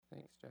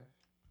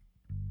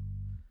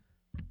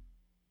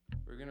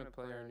gonna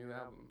play our new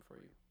album for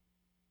you.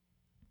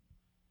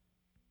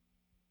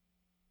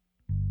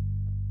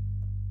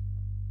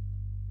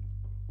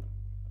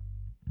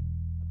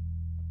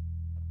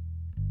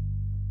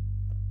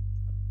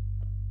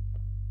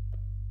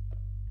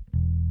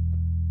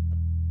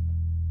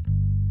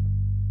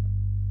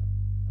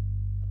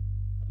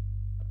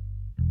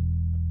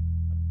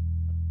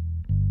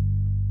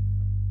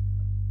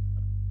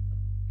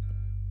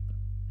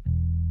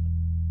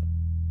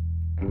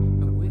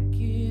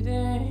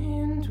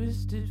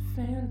 Twisted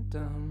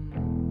phantom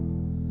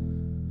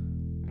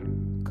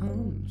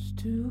comes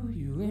to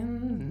you in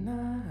the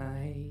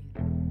night,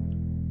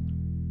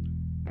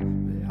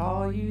 but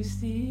all you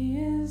see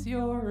is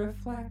your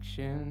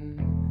reflection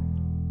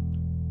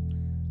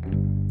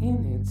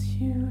in its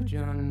huge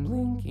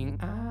unblinking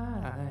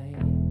eye.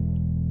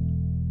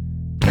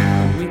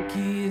 A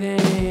wicked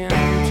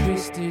and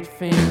twisted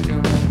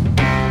phantom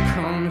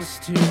comes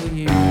to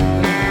you,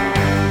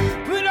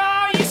 but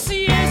all you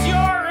see is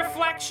your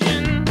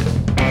reflection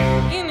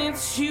in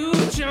its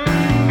huge unblinking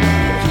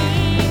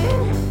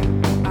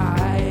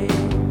eye.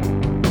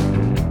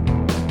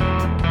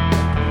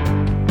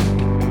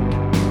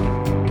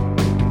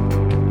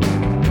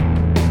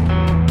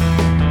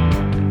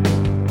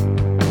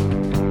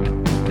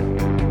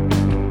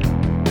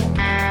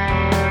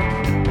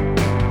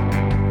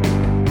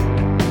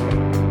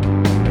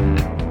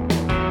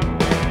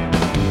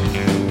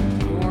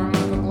 Warm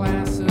up a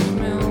glass of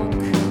milk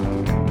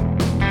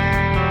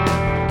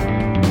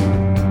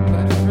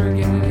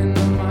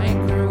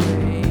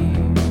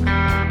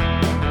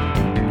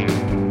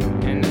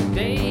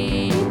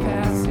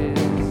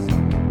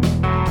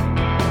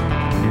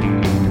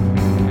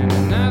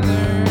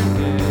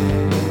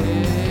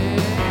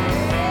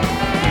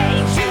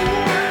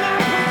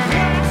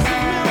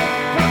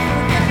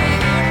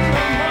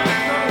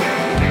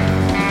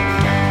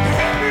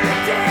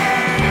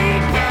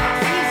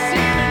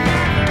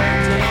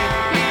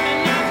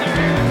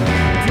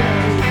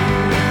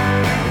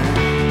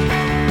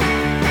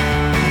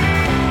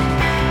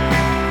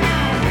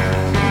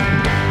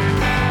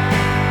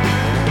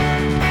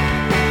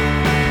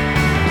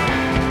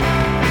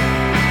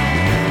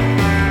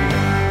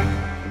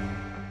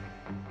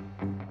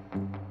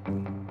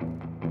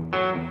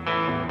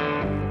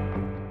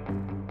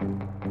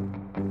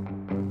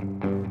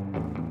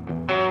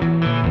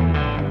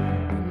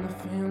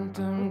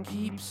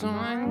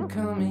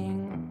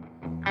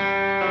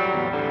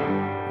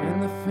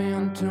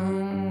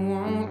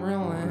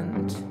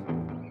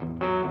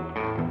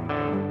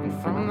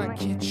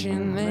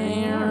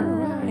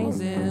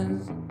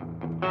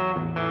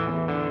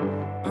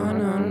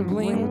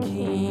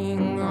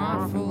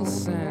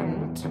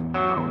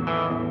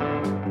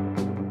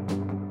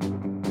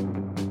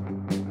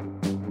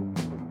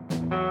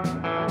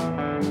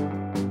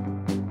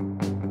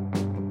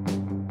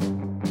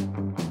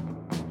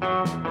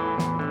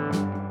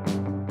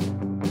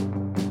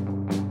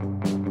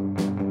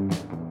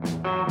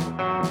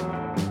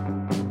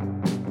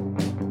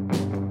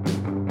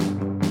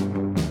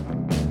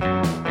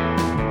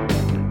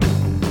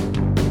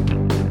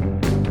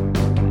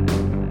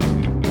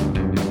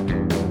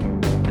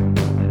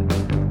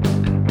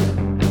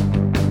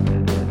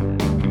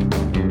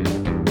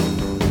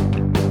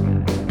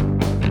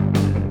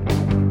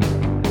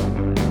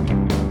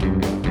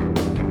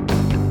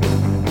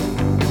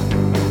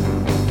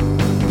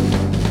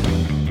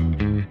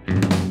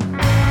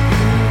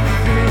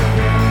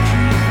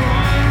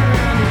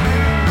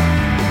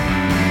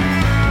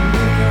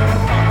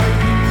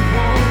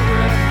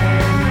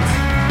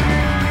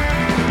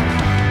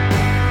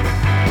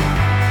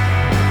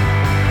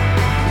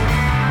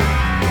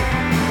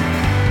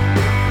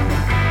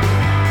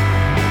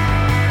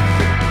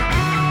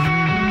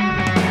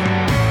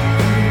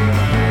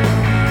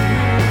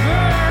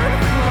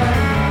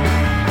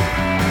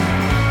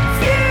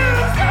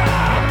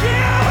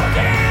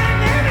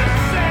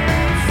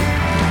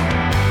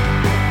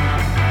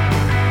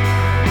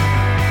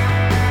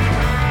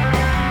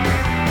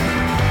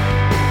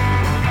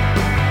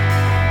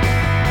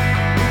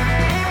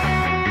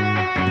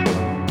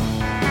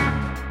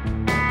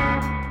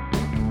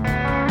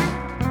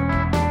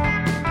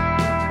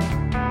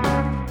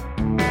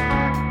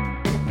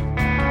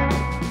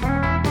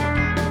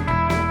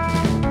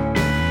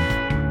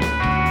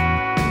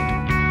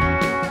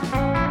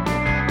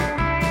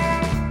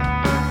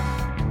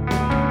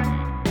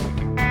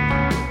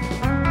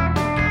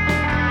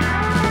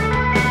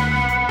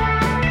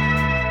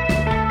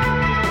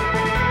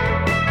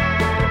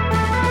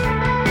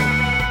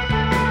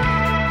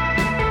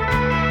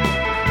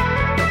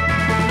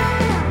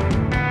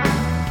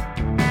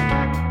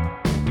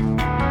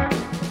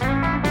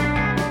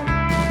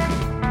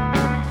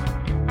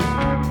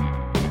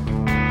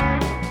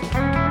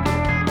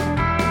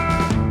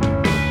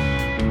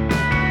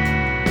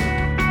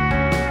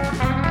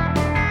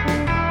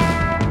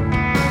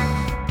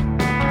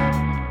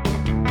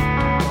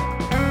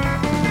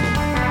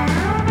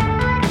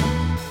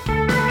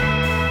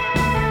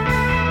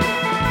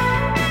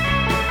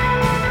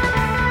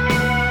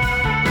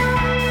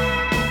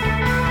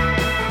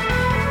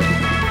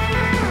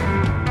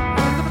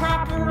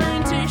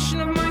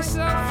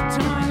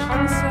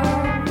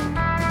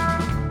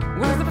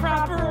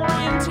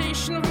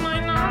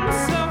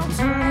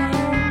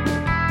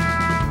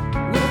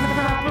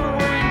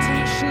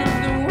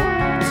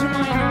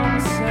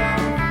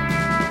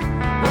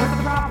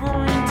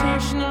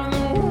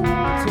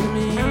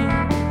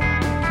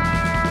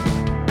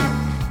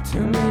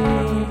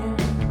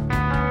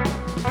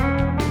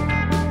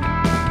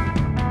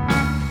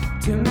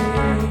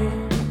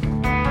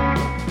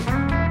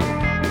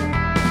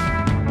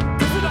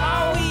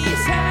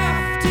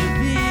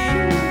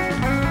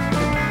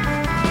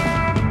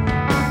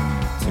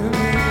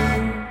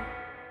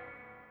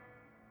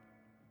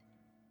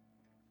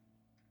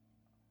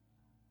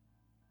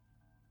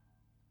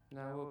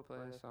Now we'll play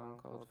a song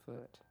called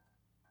Foot.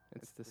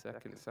 It's the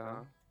second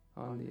song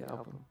on the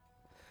album.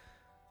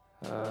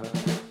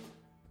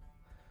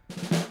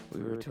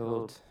 We were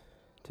told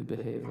to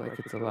behave like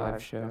it's a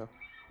live show.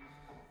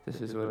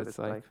 This is what it's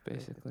like,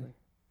 basically.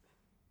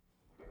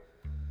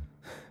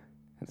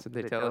 That's what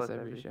they tell us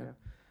every show.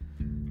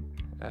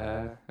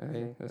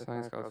 The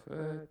song's called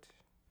Foot.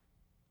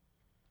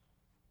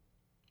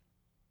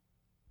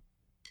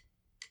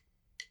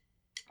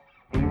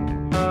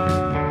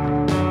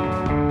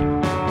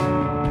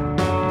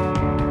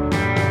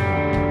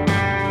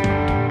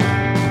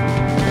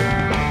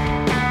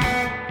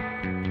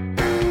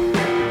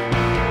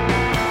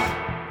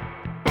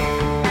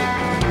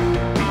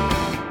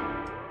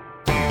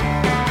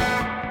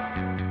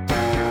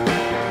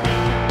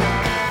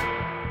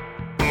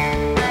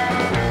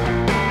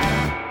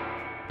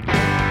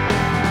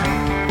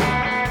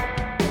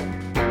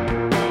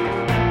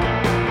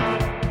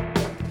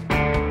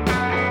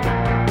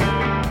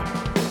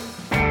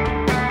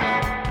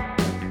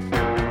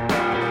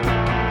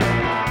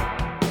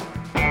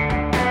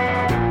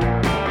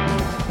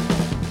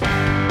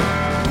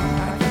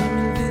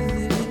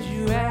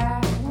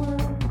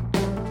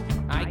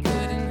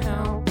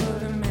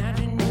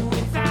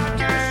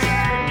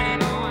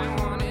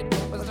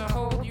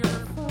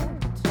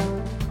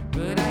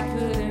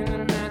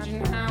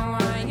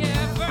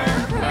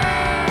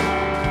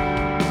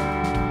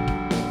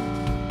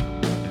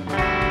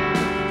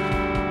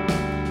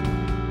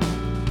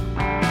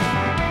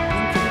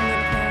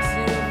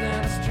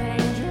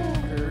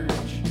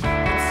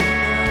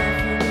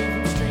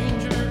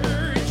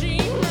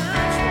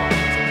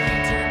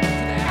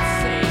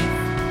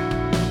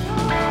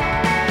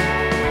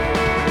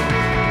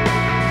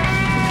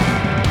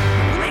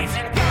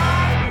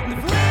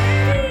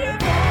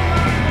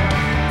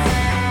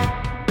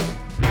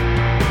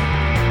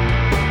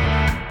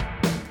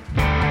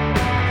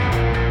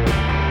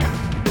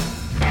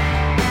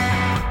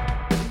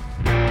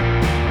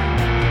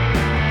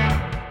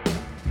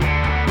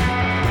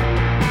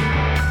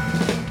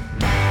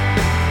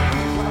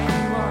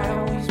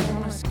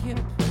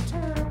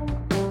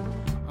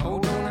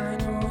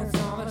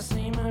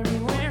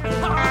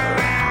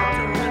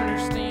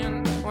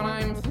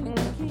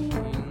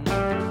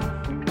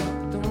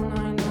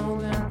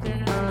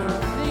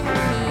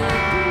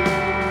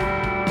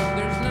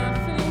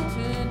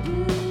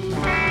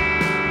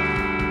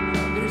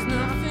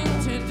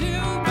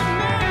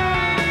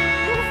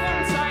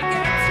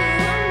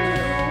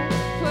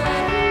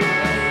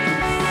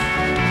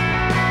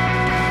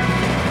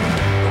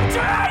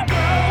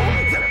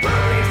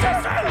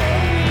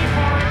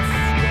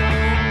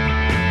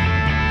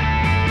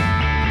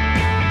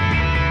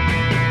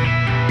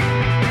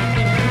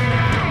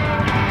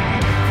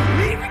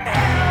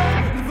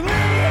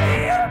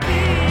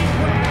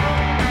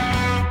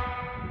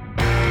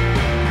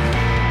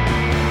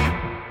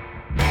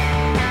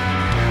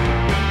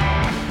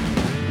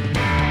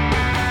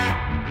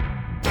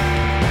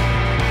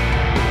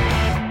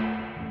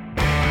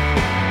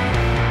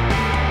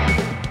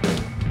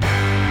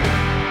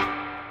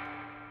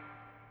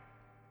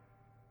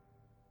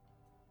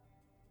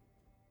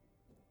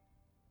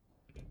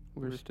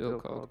 We're still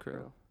called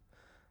Krill.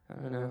 I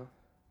don't know.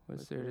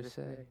 What's there to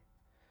say?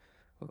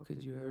 What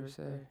could you ever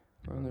say?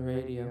 We're on the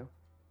radio.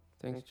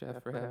 Thanks,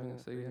 Jeff, for having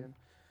us again.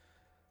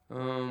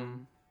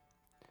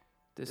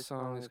 This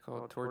song is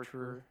called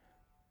Torturer.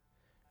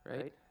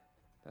 Right?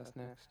 That's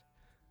next.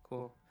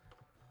 Cool.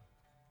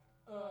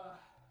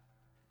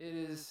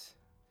 It's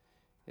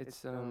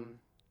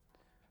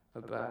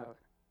about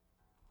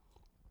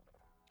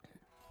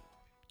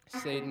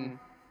Satan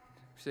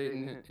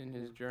in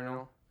his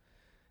journal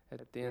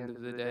at the end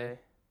of the day,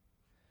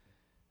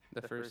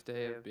 the first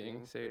day of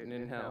being Satan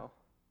in hell.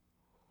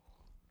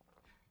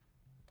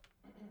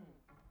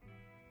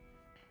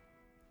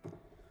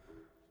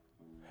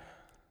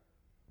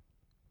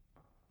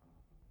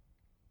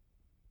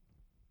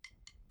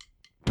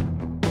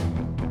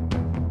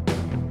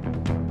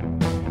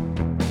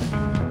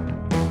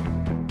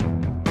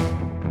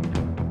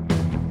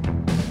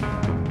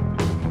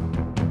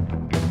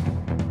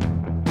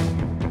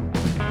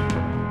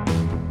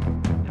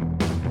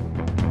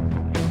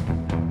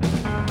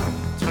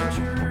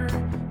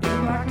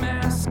 Black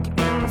mask and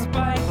the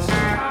spider.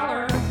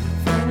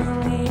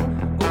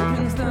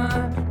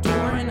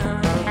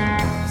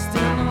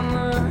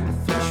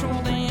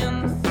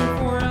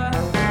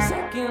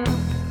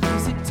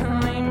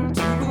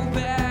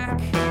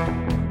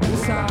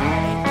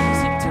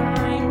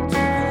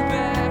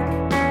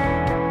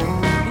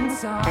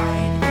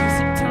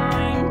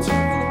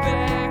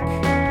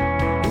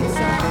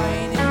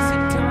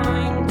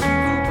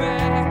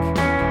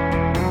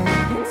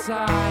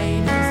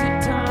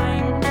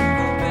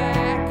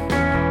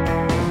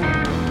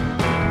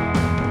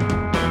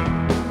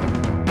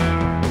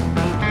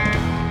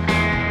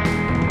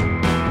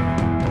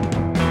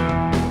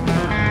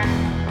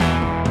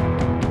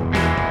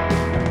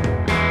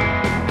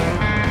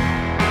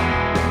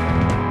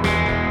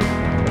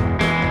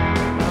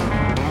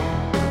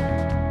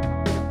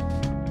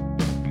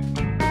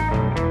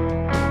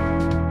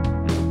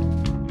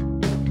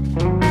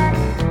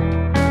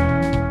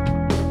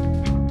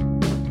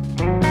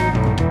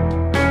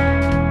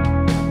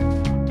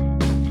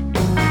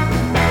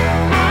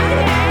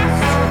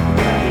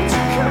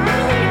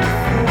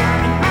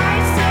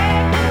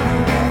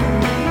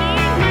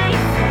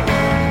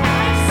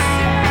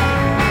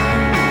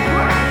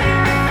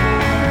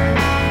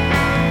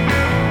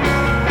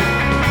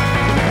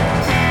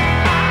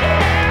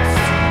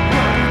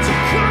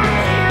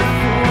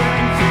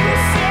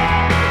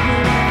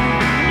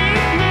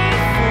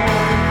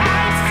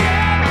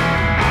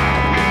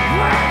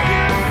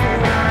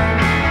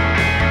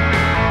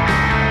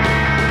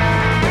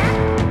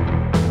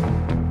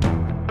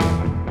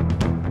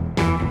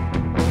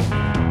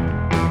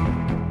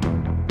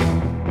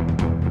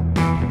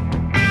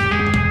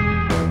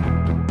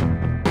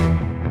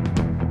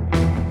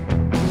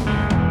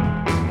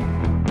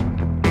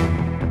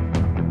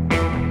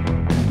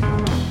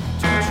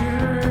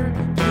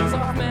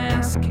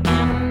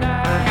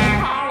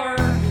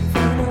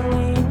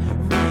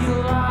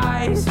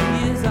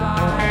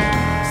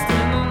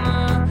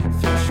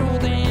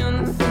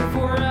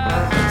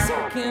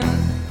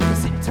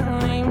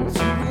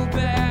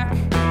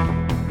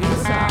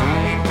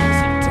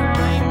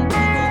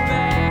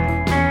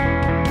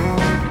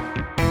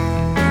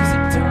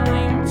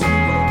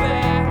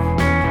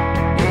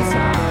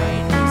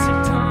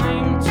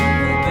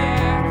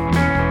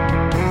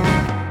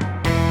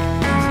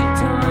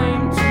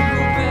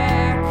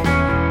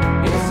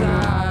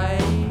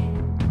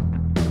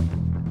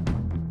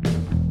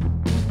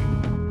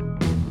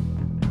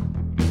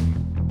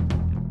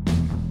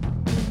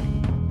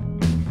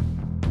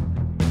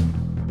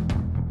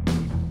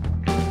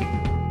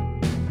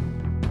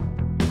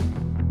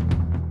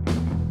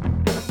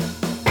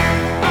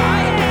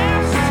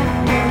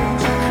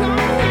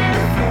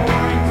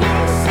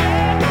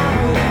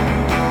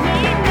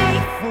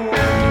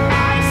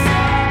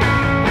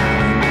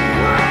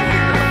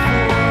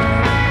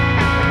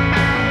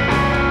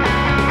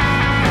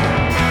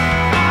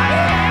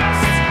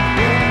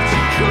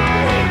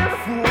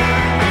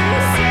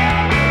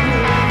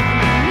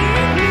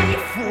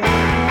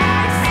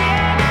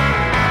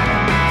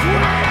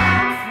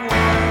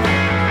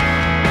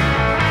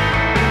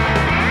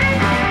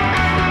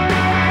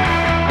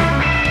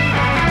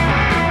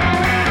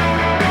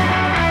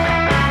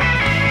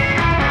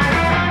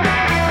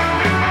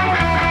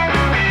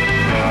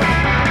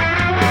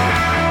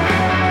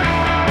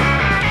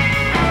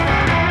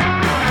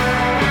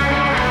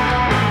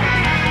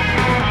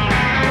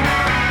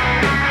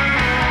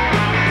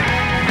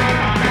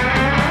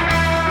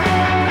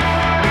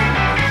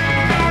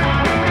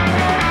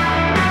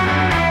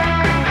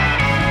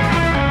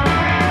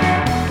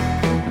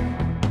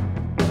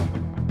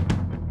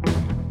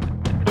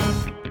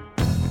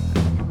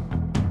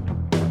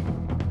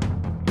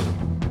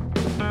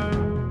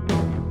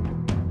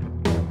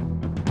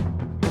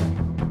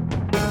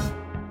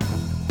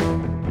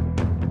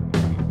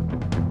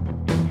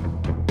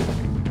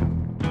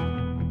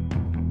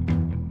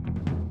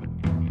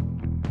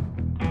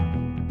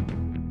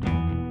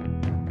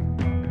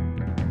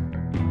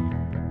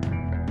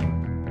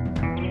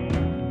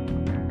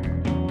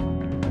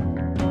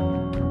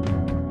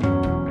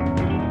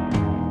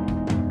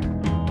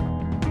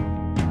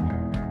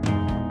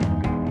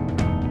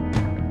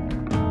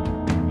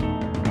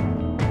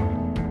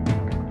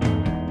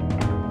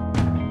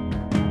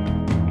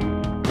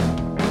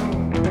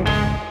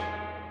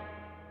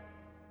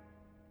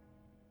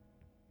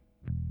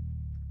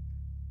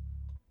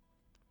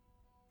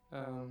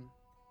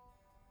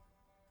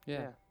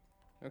 Yeah.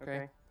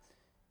 Okay.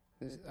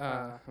 This,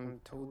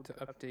 I'm told to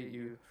update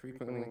you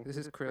frequently. This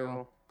is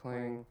Krill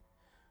playing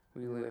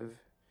We Live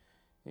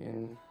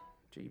in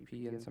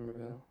JP in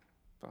Somerville,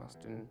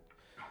 Boston.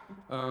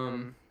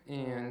 And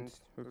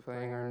we're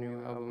playing our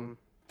new album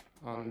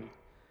on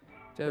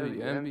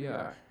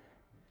WMBR.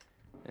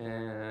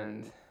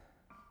 And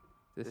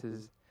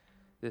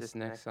this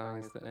next song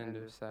is the end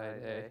of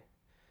side A.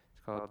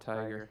 It's called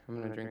Tiger.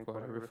 I'm gonna drink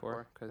water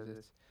before, because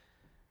it's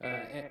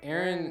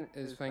Aaron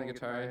is playing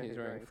guitar. He's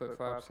wearing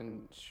flip-flops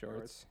and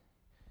shorts.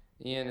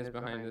 Ian is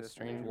behind this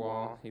strange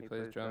wall. He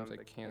plays drums. I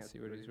can't see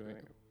what he's doing.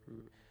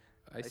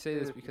 I say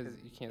this because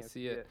you can't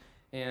see it.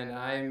 And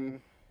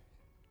I'm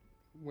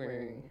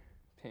wearing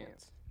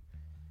pants.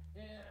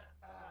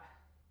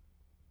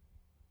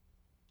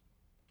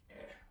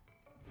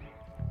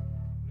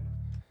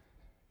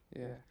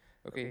 Yeah.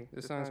 Okay,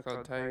 this song's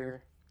called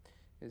Tiger.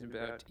 It's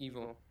about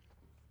evil.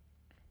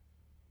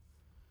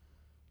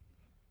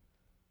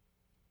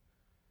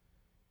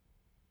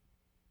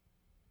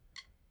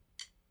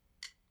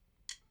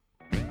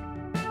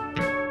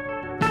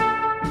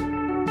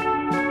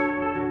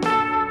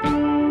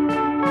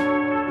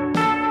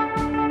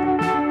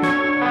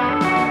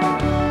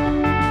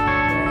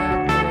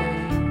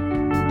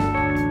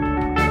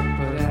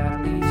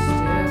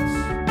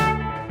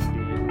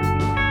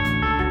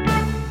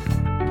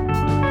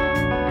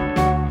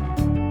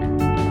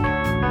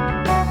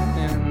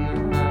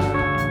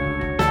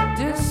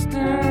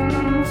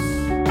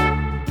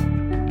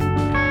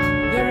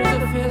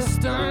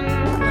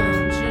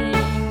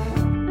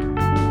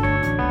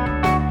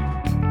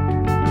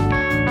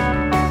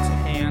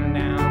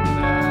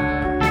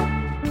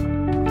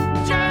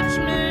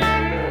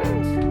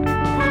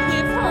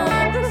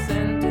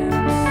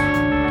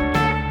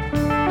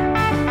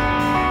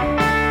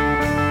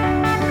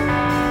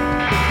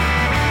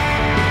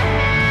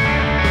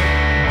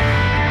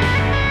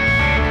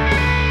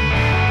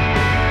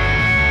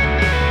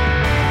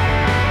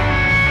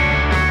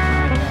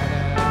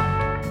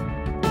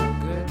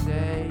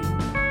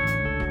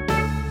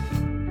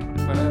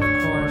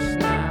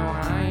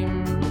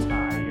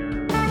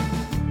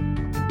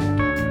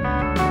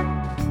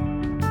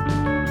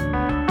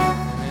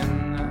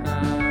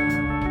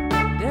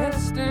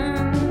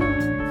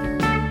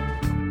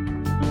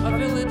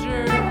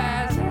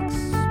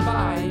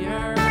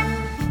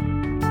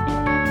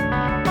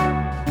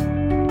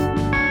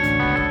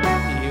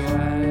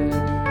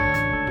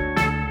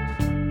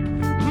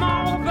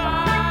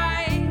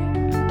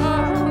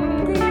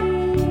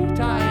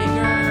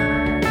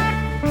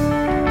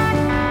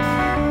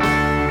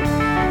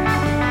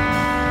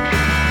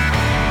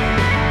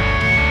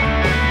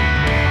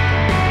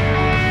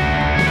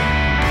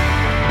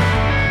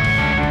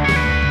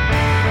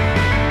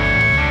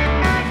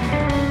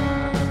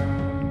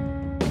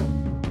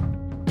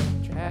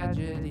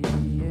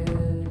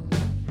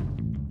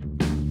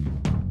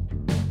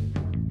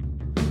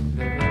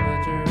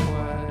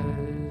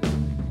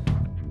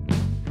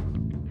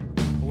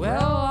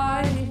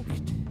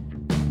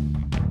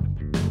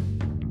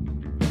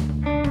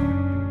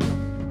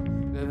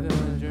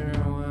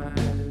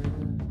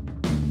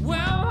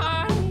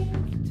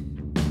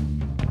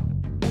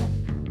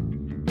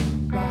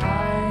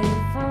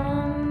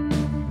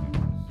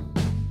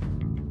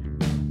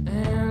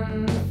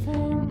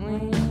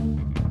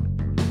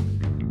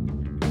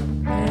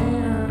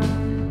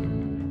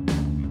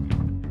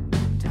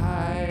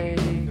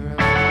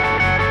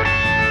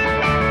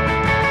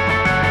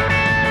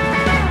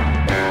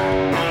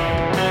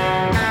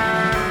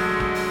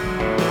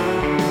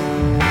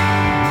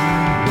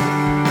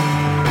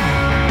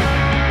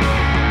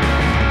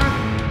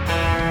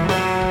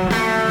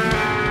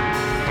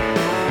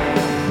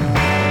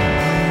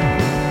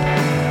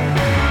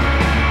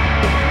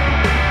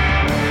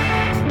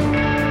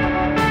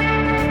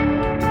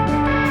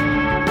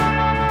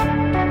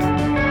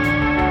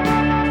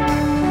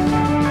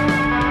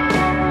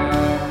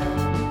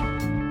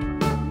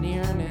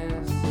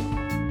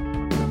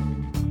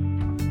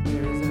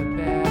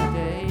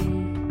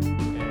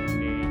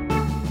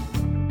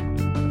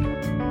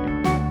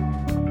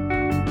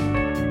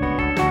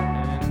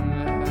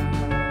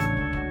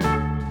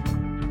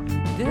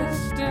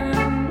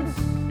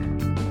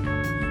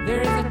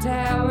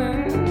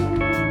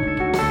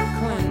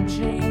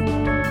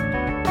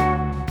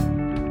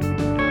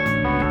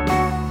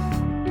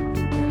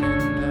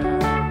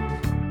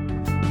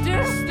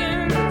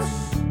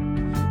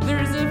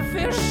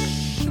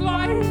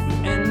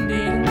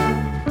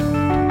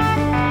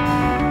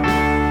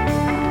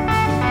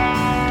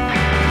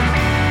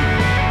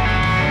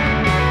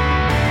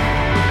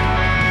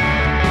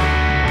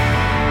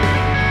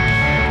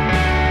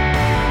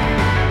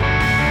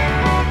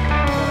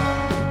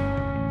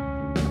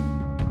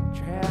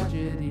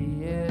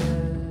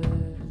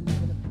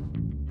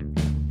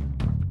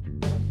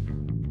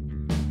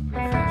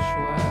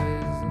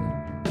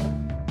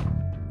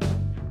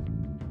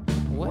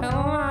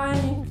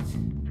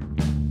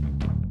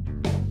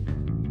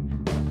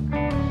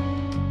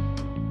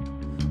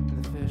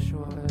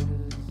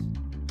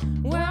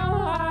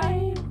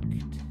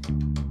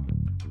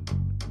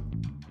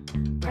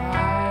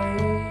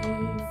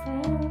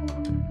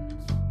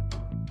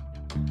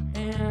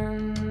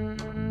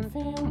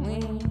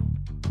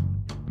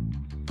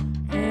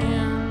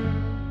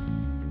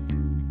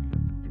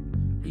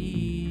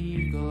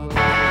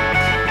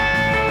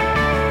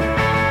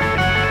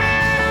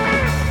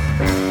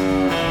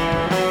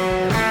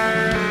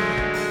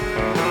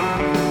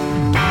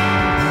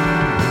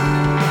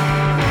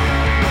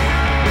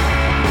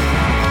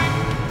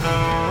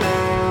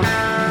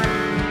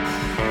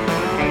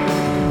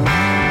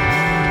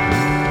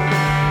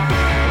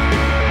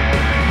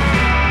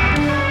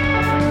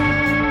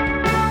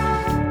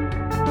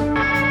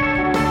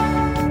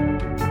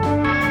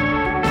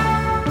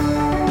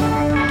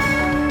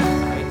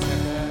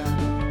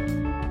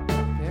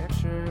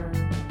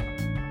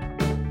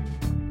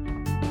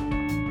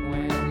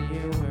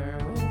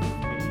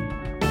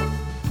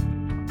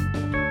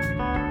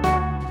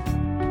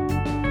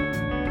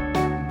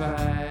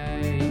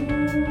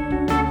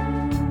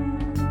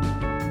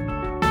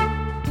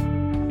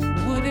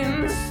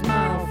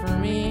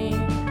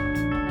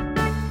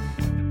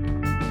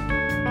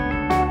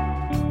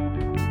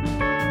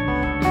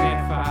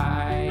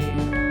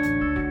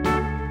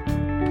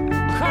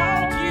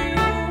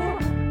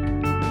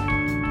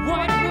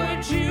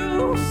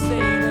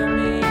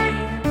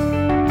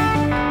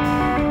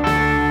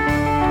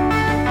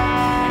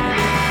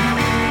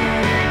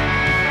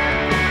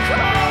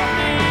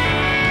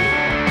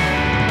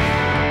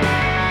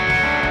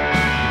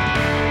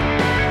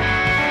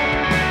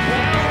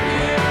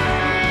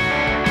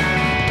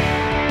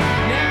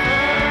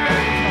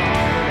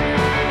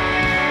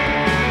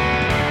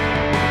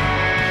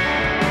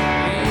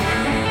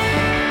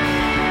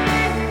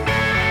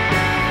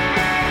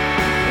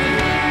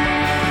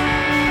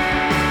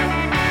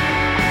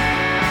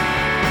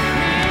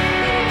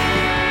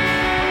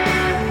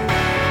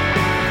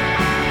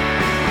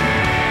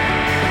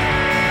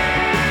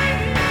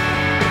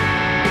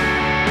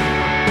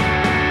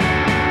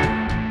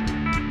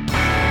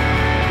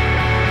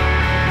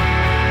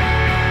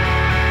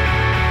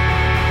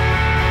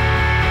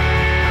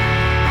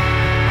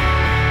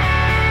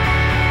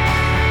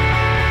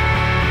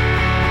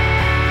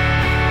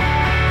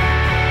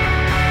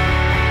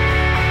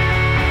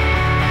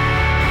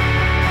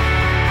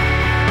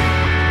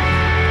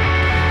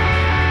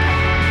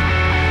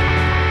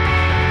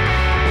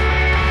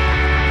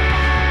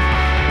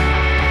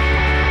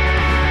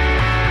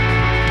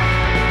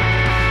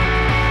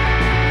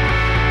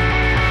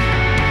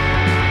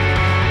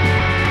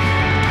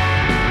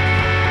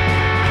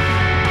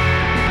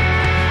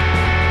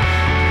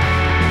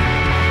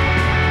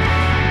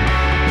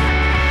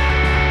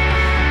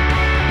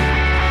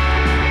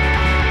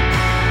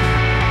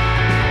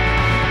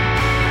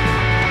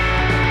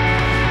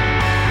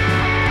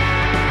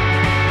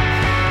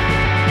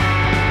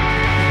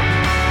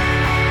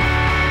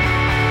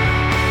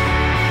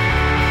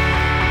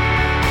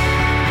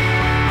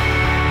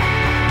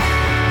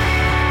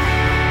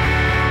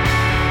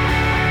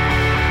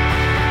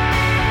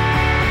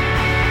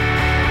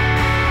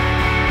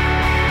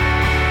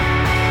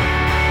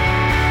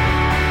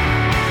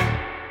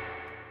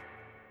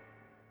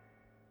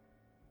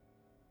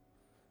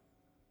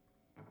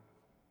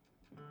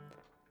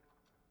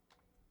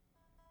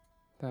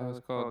 That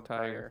was called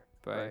Tiger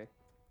by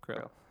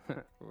Krill.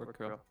 Or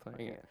Krill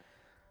playing it.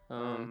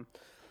 I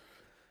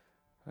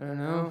don't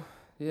know.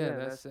 Yeah,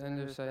 that's the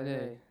end of side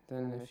A.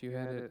 Then if you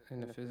had it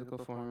in a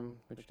physical form,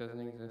 which doesn't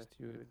exist,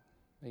 you would,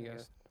 I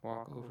guess,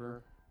 walk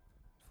over,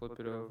 flip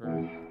it over.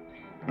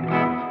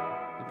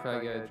 You'd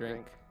probably get a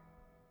drink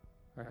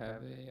or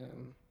have a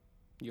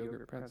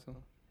yogurt pretzel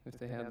if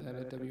they had that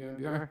at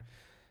WMBR.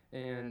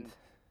 And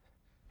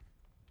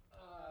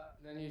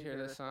then you'd hear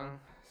this song.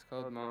 It's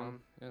called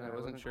Mom. And I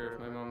wasn't sure if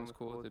my mom was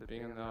cool with it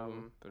being on the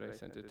album, but I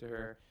sent it to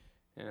her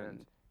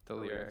and the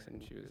lyrics,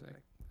 and she was like,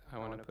 I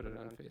want to put it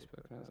on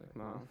Facebook. And I was like,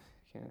 Mom,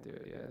 you can't do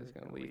it yet. It's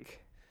going to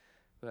leak.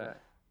 But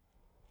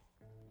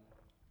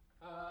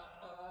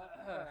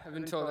I've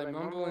been told I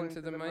mumble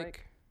into the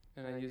mic,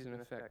 and I use an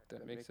effect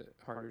that makes it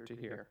harder to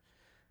hear.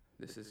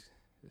 This is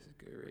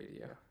good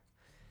radio.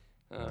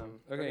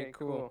 Okay,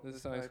 cool.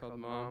 This song is called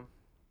Mom.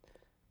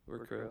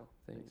 We're Krill.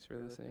 Thanks for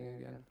listening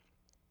again.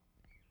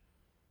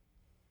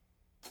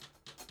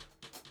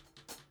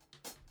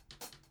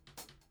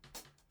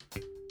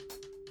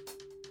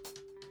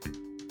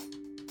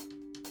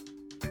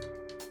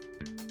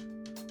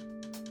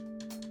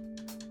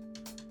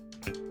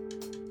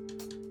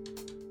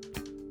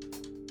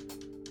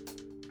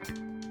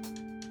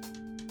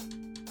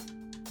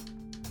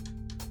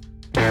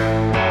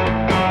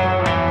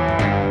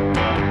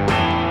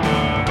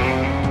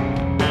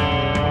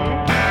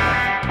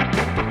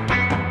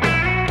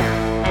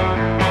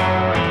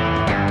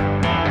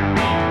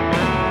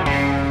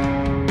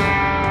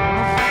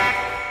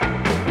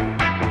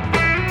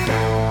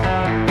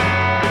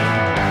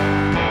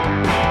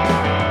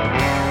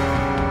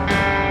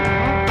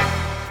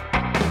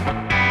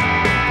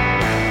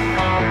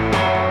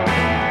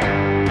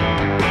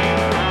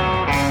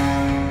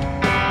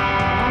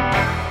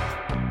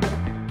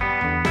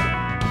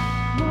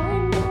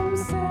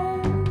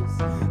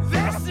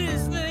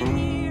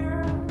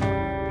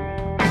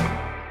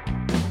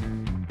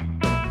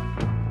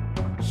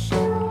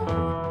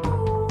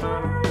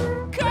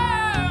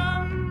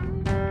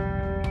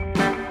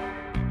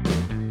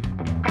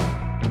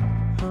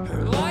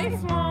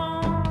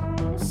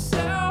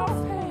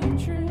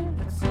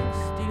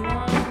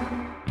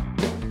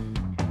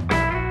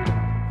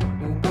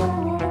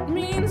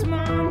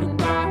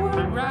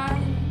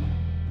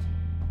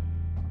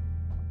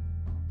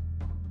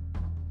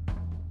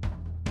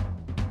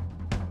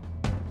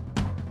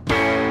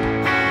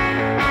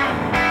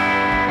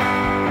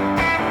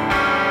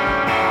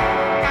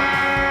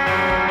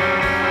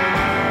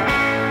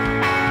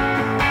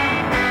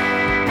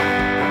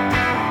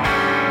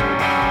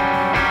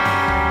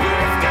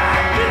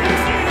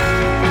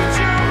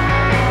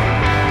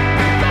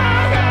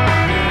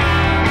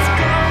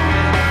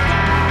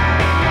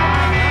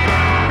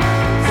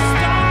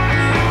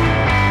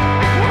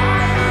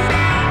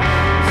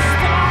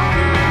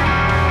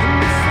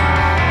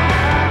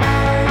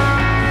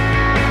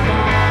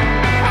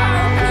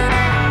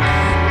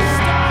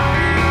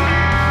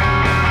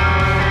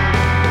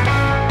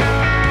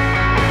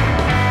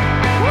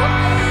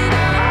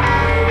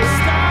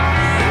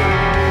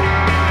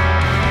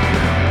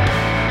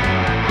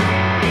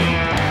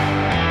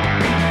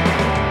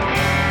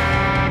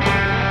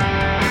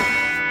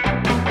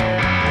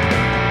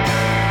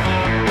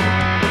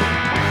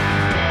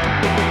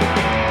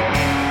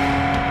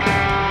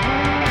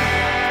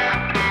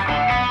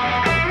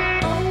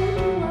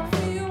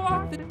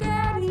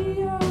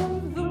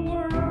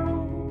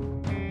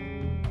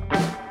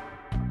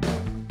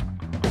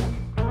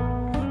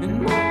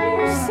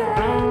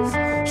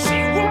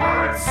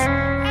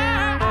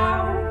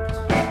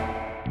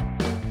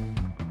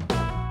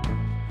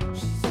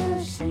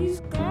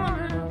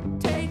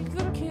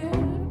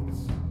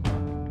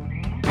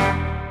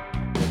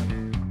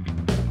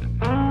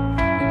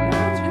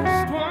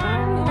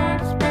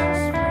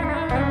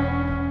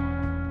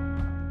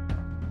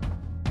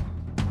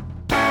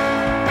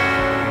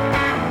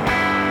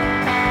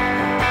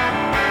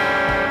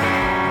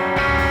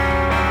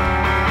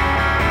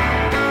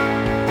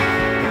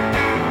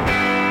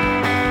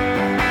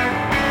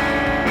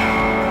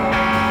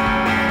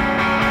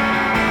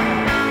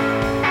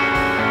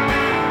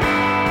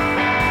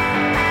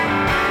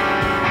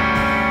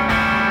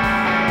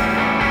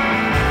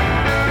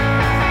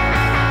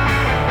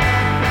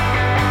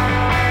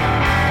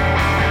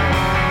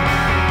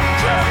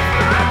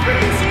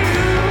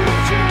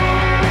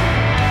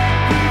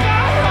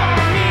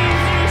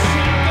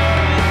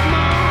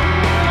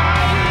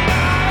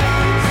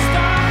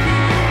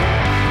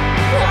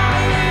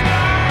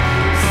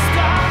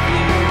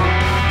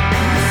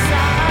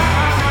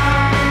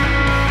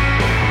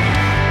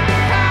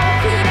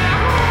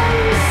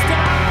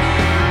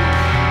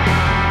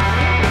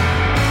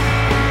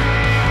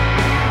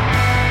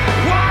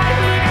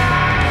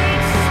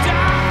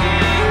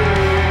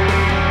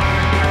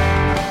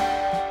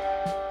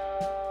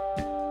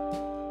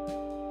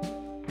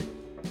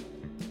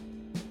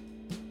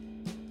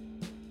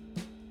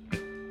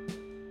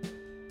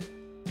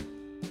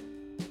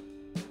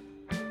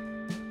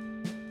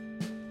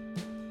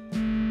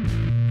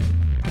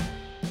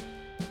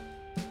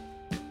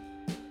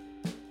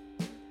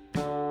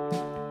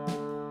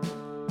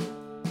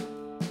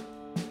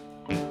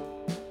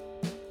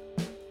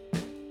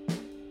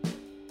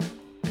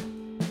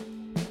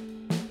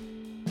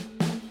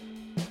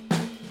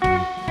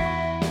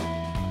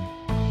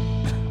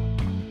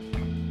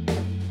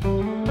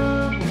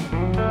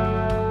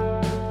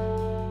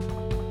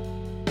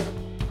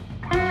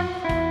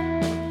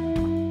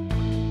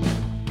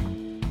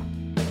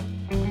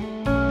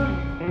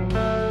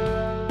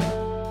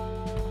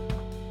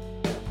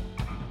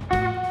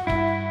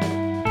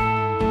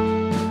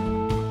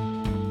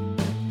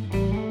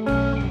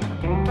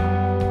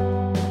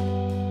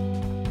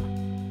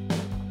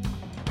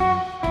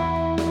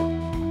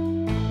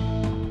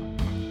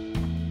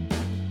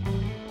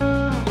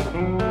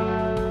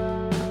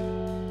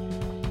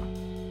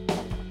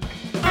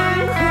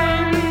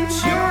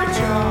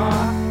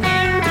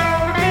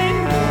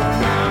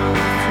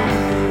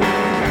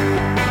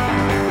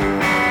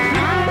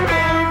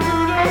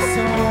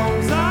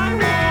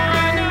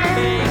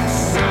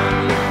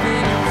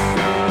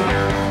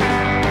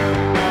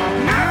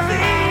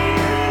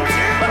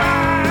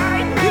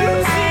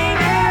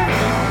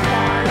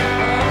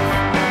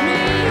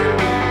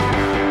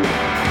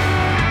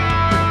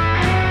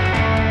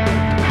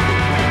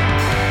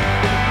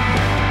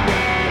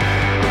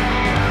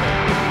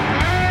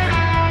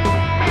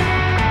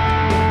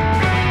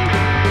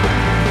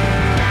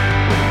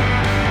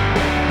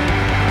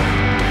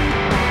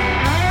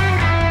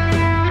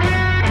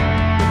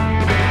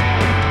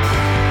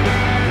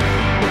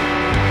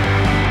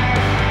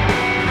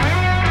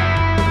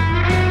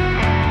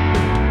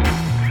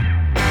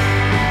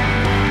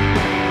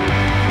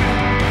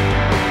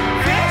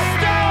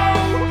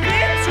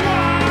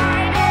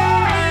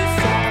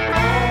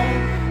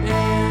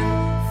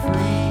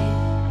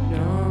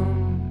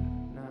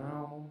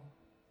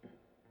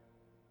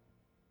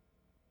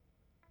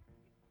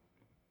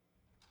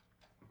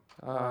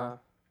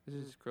 This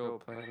is Krill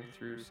playing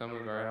through some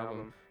of our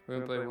album. We're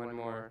gonna play one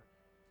more.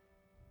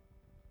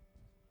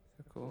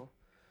 Is that cool?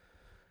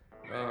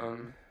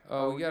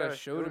 Oh, we got a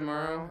show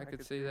tomorrow. I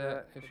could say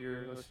that if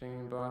you're listening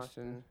in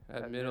Boston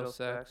at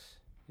Middlesex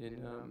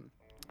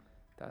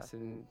that's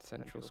in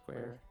Central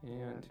Square,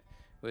 and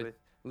with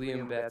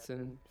Liam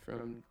Betson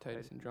from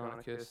Titus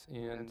Andronicus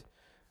and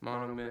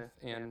Monomyth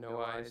and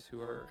No Eyes,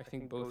 who are, I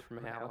think, both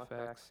from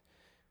Halifax,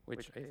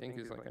 which I think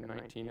is like a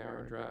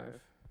 19-hour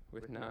drive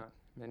with not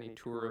many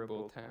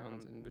tourable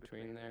towns in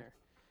between there.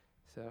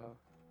 So,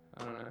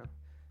 I don't know. I'm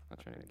not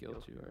trying to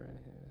guilt you or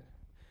anything.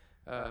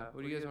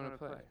 What do you guys want to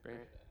play?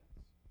 Brain?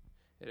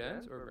 It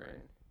ends or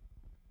Brain?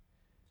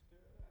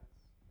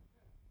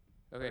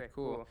 Okay,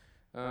 cool.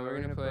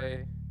 We're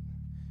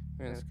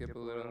gonna skip a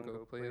little and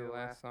go play the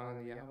last song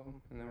of the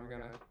album, and then we're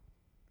gonna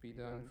be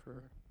done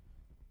for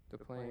the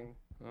playing.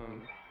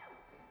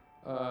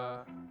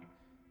 I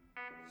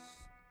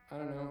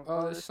don't know.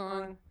 Oh, this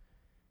song,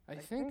 I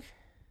think.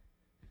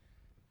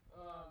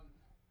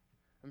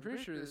 I'm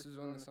pretty sure this is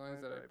one of the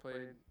songs that I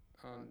played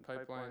on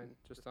Pipeline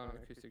just on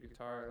acoustic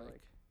guitar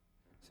like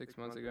 6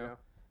 months ago,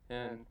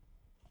 and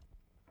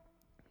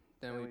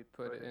then we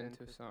put it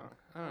into a song.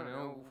 I don't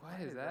know. Why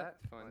is that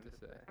fun to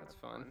say? That's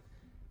fun.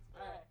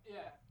 Alright,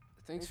 yeah.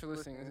 Thanks for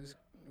listening. This is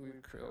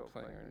Weird Krill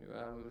playing our new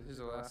album. This is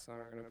the last song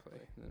we're gonna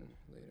play, and then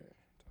later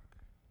talk.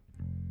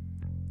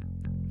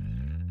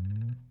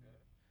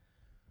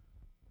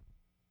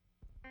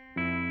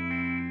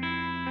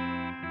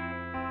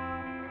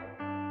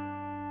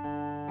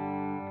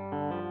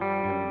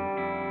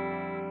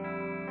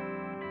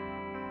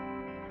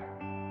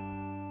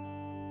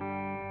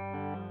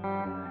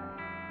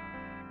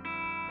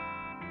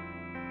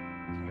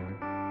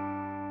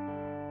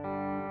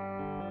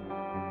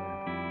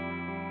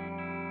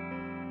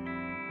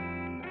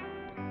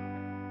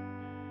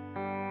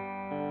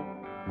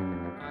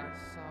 I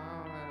saw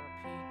a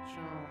peach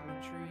on a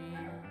tree,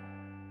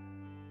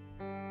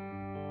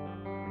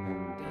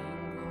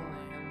 dangle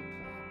and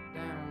plop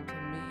down to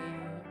me.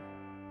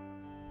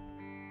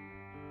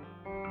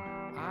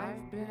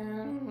 I've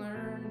been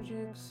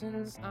allergic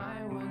since I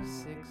was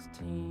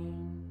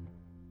 16,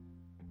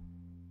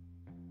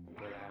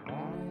 but I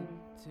wanted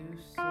to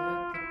set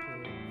the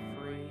pig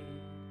free.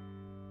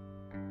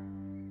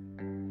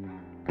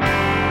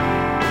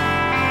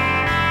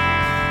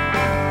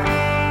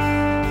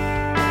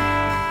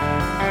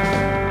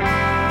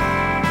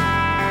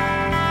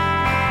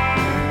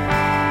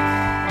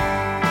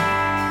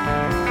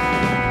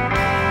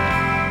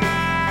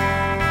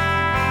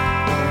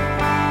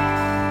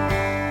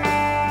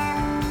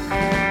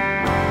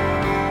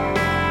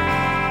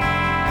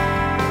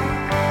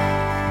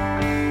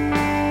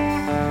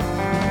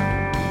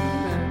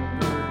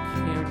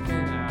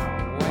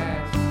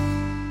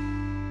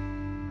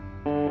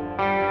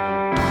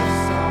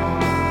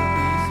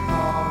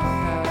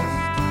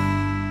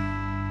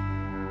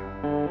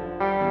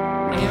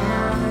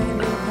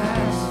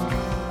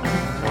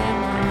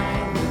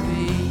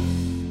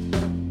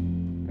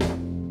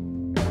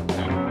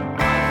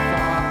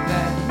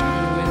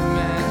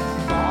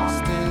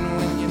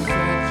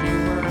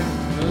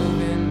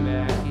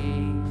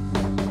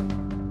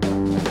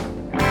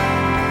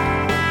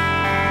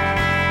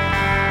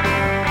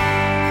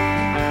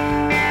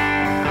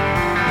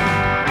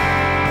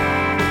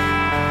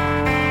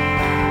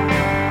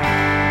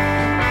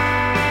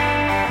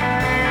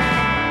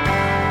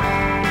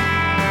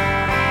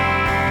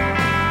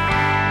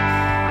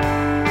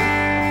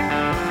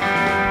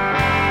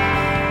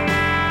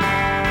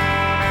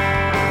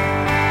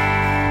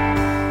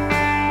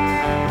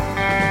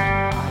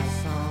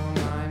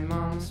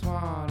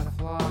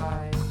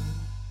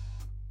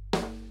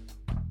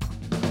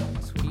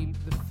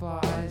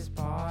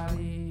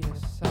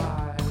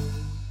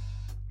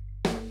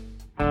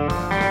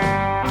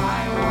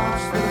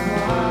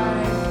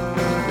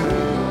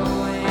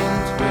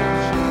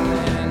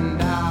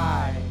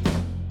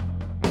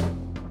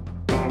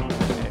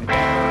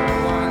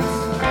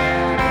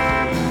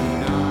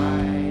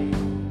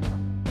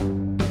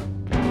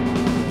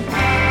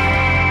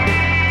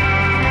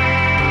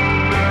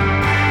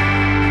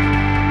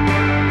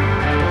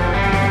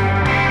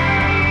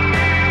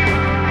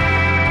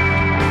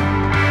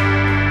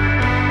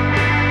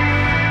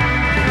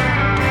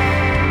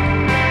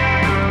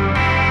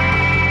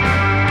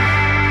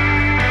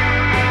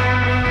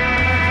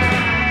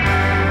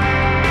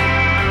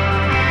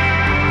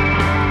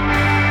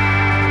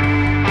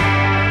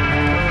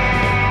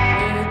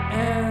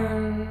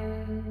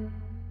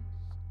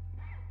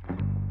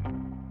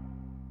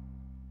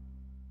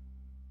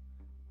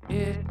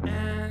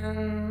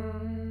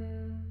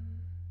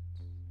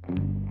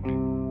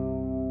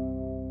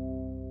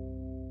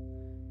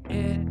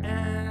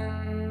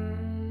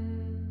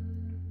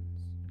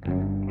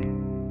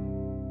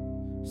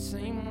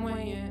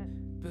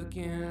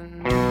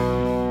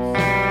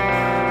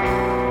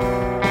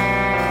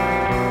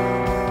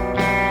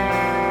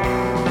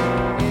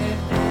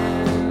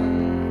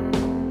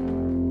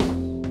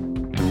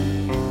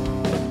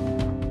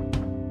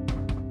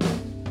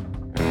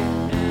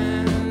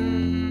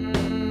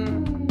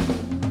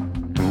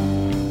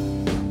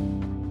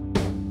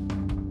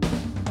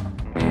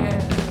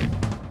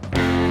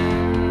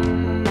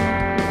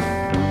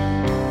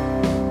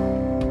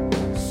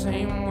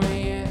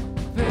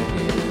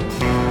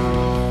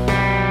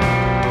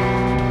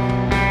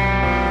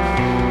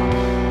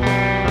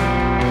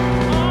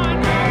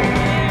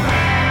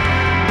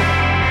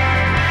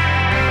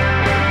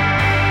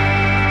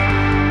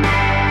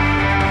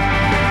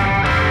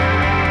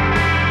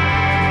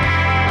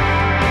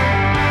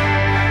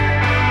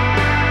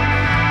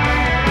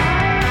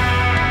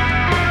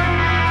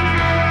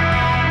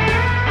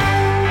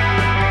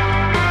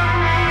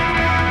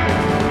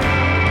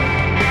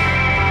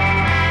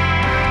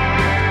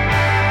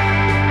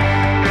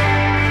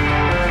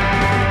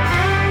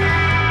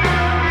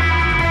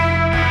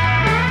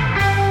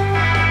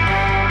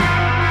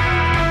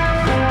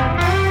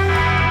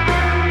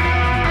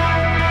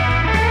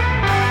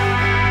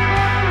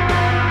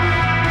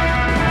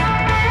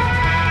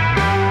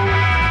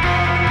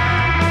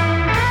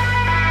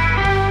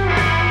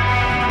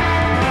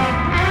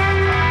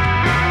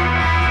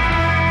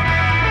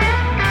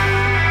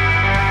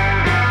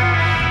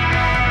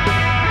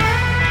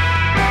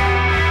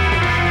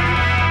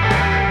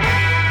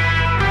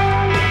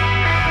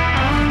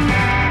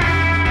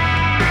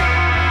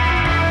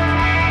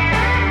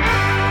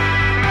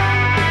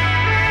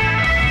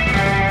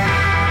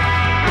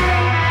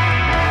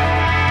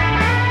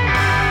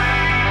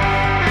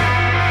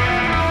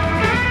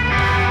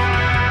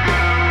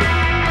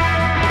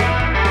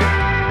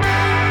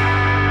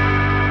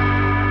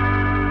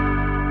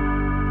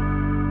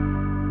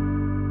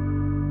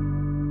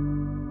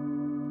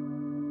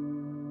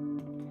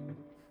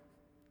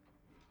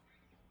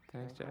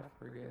 Jeff.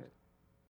 We're good.